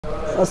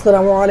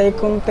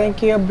Assalamualaikum.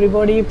 Thank you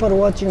everybody for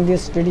watching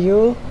this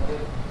video.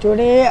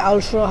 Today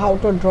I'll show how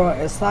to draw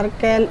a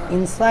circle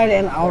inside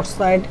and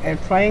outside a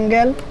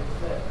triangle.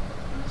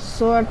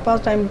 So at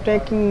first I'm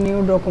taking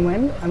new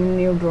document,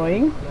 new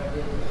drawing,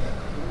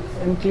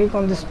 and click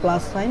on this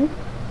plus sign.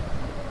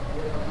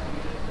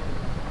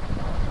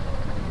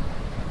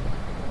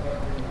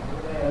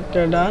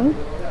 Okay, done.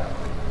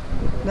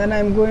 Then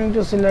I'm going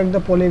to select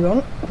the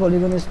polygon.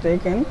 Polygon is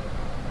taken.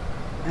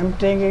 I'm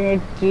taking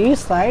it 3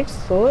 sides,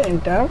 so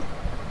enter.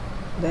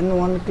 Then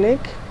one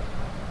click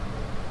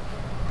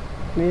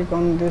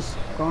on this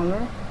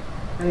corner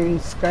and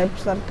inscribed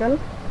circle.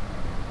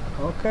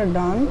 Okay,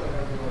 done.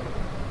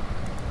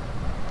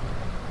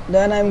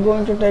 Then I'm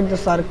going to take the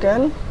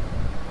circle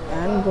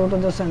and go to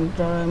the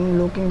center. I'm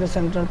looking the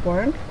center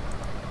point.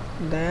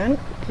 Then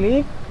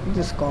click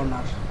this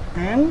corner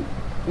and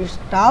it's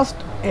touched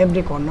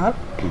every corner.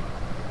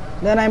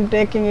 Then I'm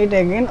taking it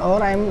again,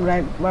 or I'm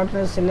right button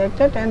is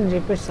selected and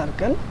repeat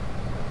circle.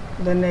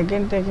 Then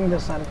again taking the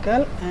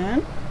circle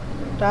and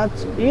touch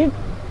it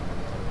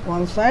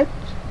one side.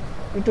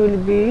 It will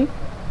be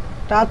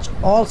touch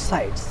all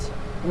sides.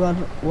 You are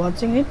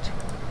watching it.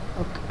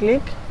 Okay,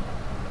 click.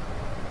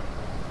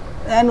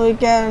 And we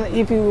can,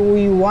 if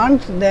we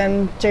want,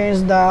 then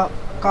change the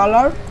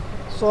color.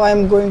 So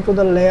I'm going to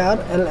the layer,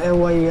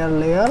 layer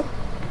layer.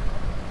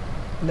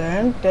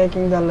 Then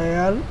taking the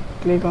layer,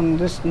 click on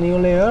this new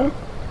layer,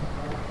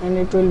 and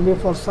it will be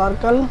for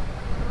circle,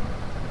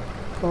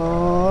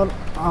 for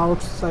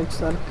outside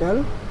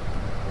circle,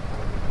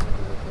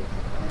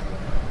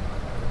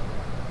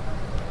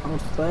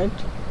 outside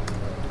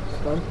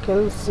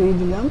circle, C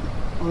dilam,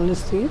 only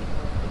C.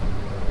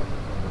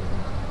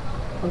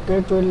 Okay,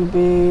 it will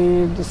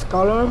be this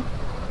color.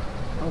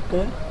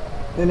 Okay,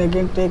 then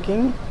again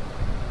taking,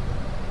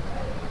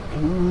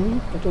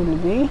 it will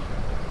be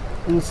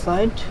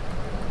inside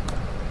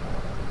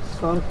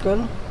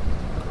circle.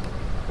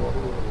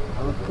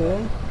 Okay,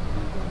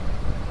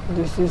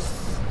 this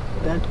is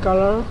that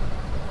color,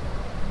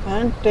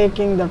 and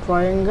taking the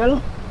triangle,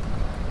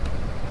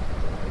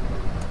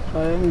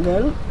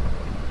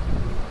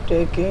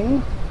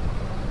 taking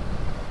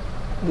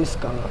this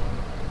color.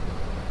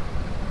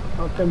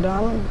 Okay,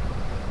 done.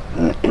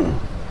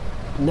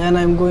 Then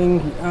I'm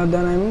going,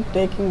 then I'm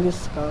taking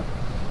this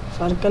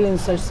circle,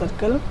 inside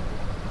circle.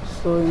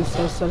 So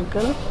inside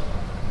circle.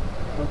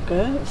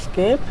 Okay,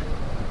 escape,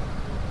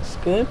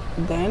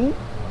 then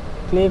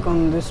click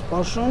on this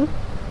portion,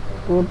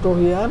 go to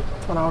here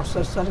for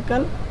outside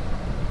circle,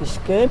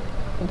 escape,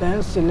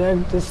 then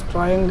select this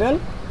triangle,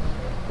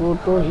 go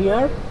to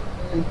here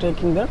and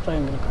taking the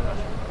triangle color.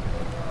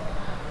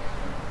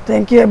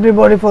 Thank you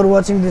everybody for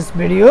watching this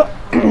video.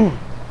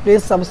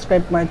 Please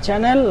subscribe my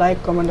channel,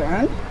 like, comment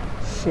and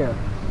share.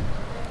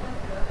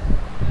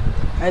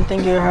 I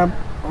think you have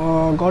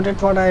got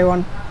it what I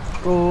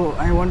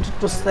wanted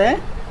to say.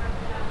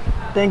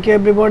 Thank you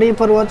everybody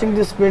for watching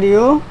this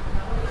video.